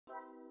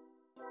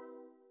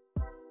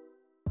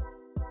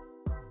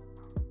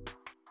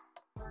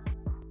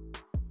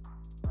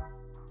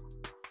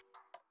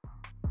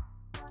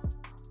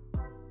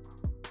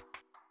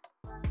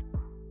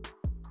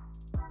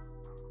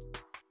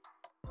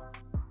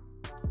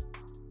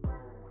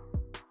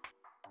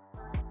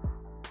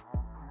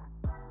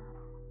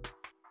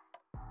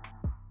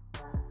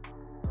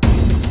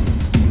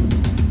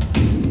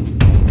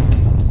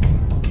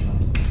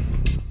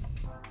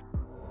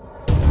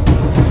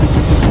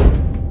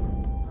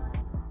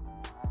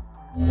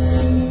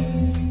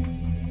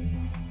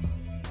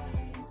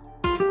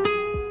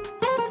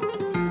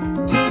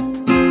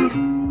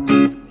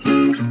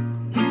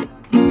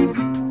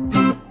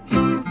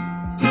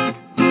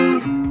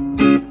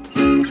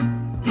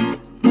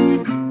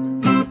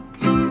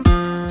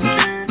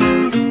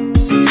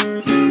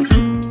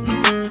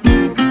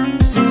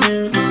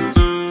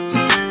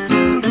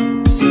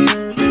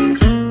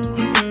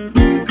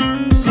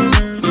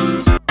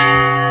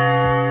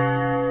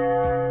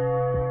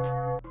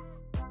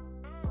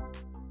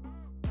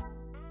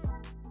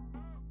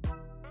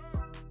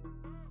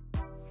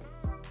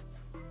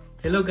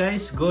Hello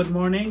guys, good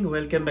morning.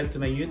 Welcome back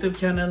to my YouTube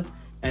channel.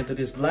 And to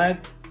this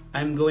vlog,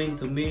 I'm going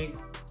to make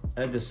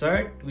a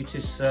dessert which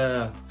is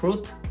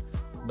fruit.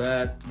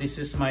 But this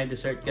is my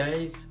dessert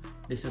guys.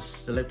 This is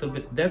a little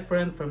bit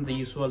different from the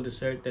usual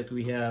dessert that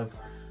we have.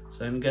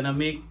 So I'm gonna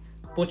make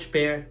poached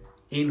pear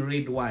in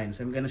red wine.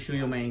 So I'm gonna show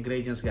you my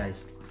ingredients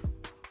guys.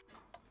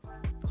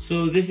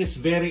 So this is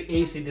very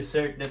easy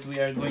dessert that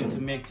we are going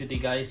to make today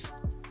guys.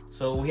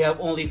 So we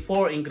have only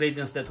 4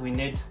 ingredients that we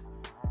need.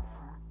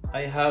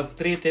 I have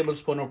 3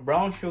 tablespoons of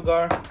brown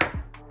sugar,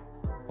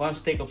 1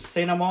 stick of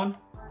cinnamon,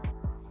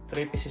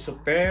 3 pieces of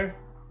pear,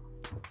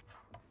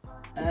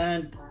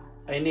 and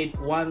I need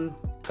 1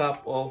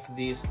 cup of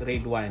this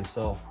red wine.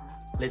 So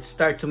let's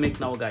start to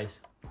make now guys.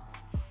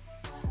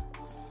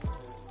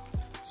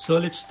 So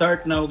let's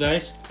start now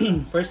guys.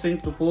 First thing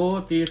to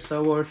put is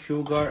our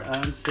sugar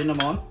and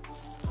cinnamon.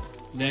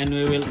 Then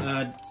we will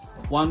add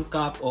 1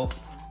 cup of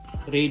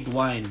red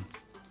wine.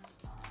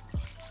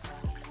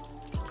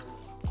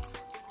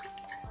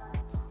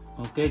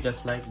 Okay,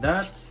 just like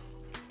that.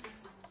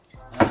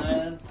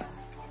 And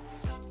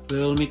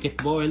we'll make it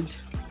boiled.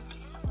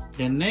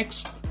 Then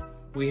next,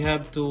 we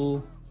have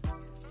to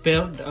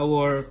peel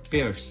our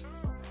pears.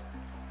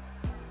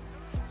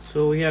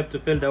 So we have to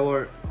peel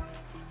our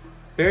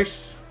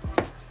pears.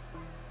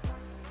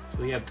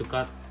 So we have to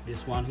cut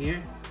this one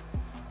here.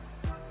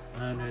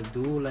 And I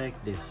do like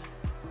this.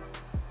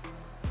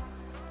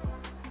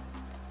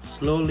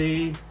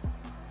 Slowly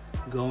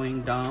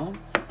going down.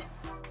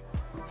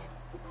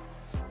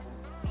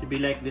 Should be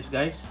like this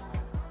guys.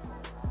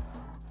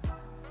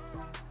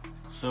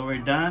 So we're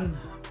done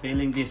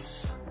peeling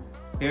these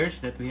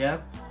pears that we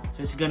have.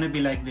 So it's gonna be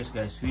like this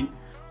guys.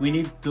 We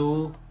need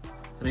to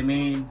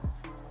remain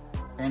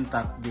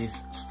intact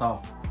this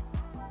stalk.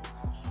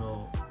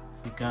 So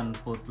we can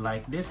put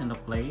like this in the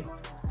plate.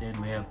 Then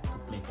we have to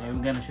plate.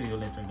 I'm gonna show you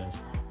later guys.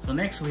 So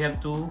next we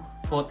have to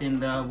put in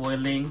the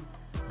boiling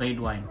red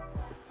wine.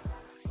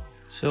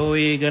 So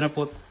we're gonna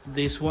put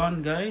this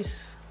one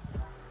guys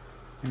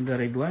in the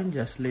red wine.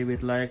 Just leave it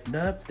like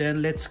that.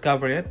 Then let's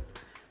cover it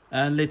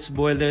and let's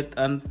boil it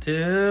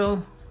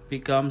until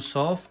becomes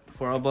soft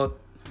for about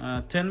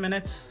 10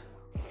 minutes.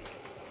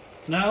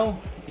 Now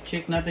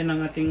i-check natin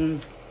ang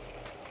ating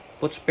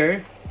poached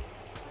pear.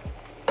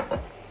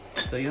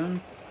 Ito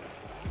yun.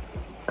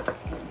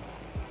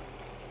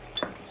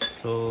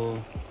 So,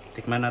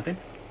 tikman natin.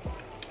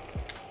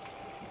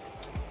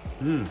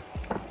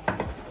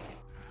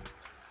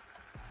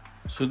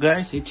 So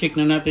guys, i-check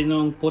na natin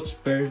yung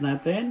poached pear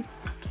natin.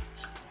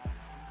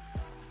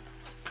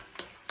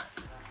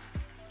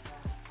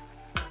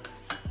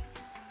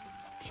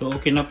 So,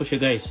 okay na po siya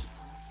guys.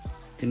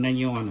 Tingnan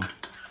nyo yung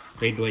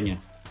red wine niya.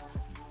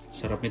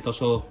 Sarap nito.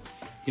 So,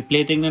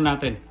 i-plating na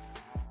natin.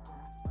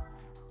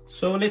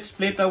 So, let's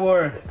plate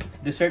our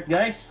dessert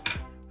guys.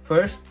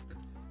 First,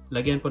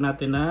 lagyan po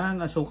natin ng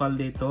asukal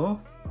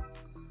dito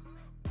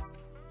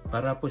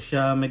para po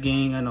siya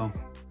maging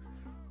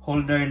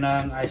holder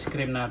ng ice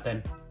cream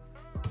natin.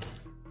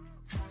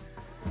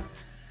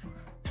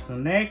 So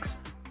next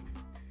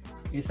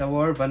is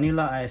our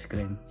vanilla ice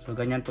cream. So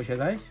ganyan po siya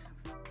guys.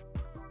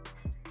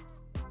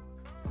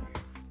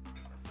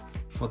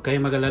 Huwag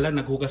kayong mag-alala,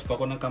 naghugas pa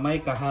ako ng kamay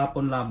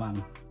kahapon lamang.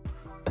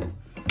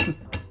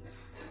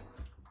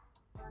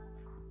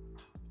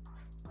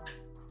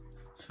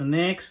 So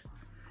next,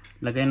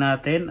 lagay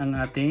natin ang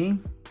ating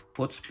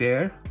poached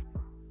pear.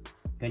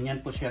 Ganyan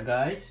po siya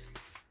guys.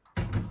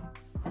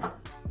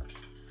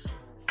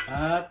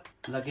 At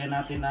lagyan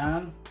natin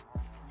ng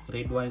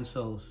red wine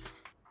sauce.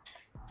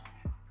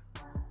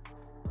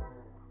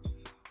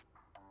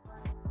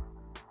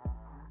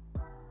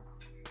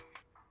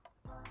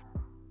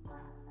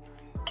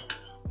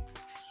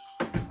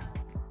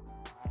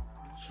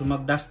 So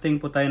mag-dusting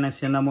po tayo ng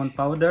cinnamon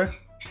powder.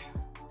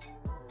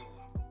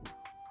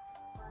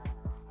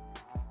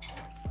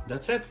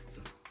 That's it.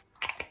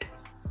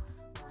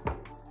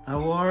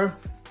 Our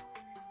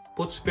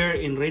poached pear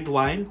in red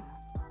wine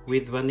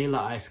with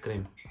vanilla ice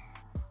cream.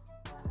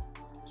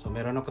 So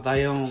meron na po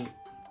tayong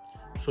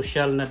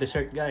social na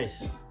dessert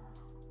guys.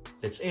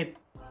 That's it.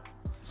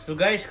 So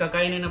guys,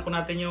 kakainin na po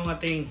natin yung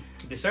ating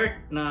dessert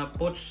na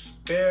poached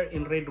pear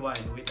in red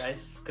wine with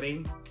ice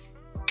cream.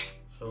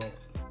 So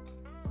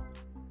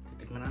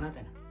titikman na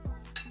natin.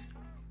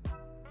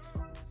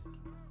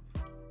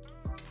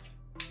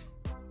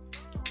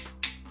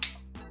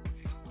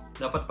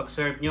 Dapat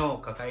pag-serve nyo,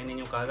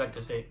 kakainin nyo kagad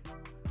kasi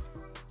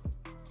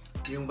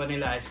yung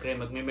vanilla ice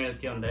cream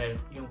magme-melt yun dahil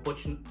yung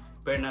poached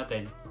pear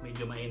natin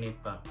medyo mainit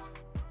pa.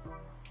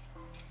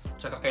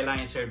 Tsaka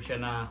kailangan i-serve siya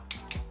na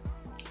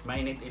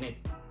mainit-init.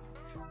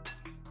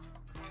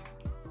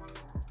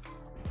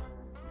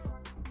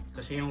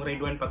 Kasi yung red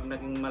wine pag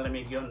naging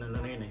malamig yun,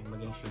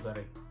 maging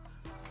sugary.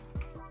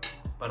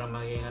 Para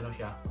maging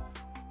siya,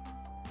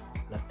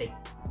 latik.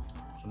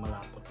 So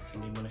malapot.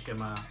 Hindi mo na siya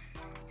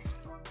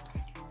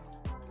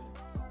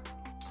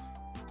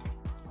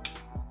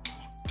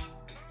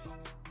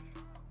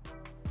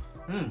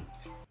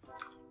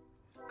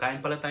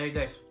Kain pala tayo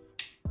guys.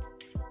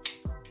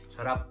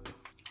 Sarap.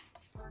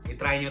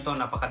 I-try nyo to,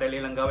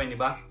 napakadali lang gawin, di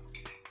ba?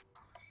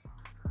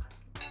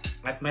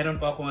 At meron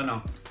po akong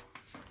ano,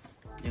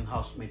 yung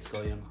housemates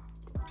ko, yung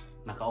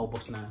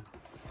nakaubos na.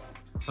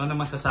 So ano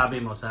masasabi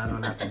mo sa ano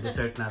natin,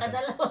 dessert natin?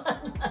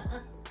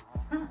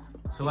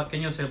 So what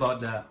can you say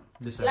about the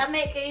dessert?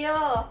 Lami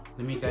kayo.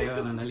 Lami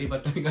kayo, ano,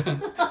 nalibat ka.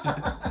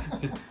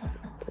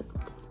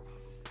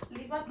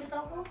 Libat dito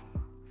ako.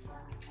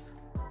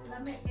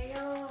 Lami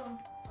kayo.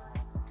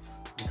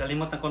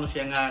 Kalimutan ko na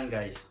siya nga,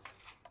 guys.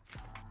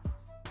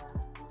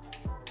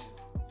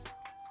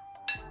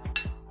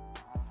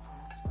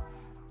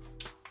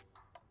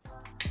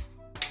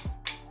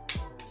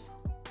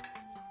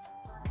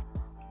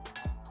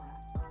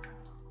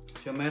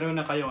 So meron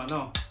na kayo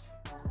ano,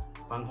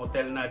 pang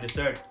hotel na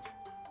dessert.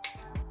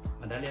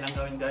 Madali lang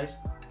gawin, guys.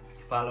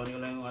 Follow nyo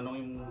lang yung ano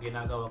yung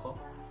ginagawa ko.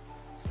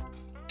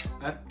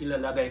 At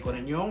ilalagay ko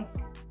rin yung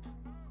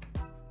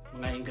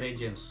mga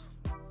ingredients.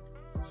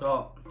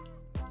 So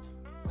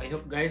I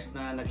hope guys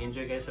na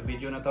nag-enjoy kayo sa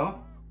video na to.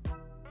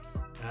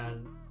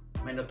 And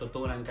may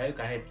natutunan kayo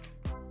kahit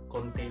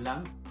konti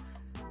lang.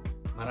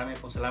 Marami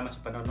pong salamat sa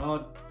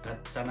panonood.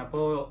 At sana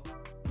po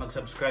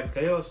mag-subscribe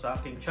kayo sa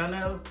aking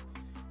channel.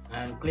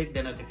 And click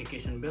the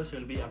notification bell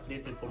so you'll be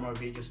updated for more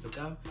videos to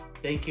come.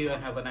 Thank you and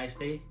have a nice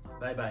day.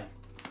 Bye bye.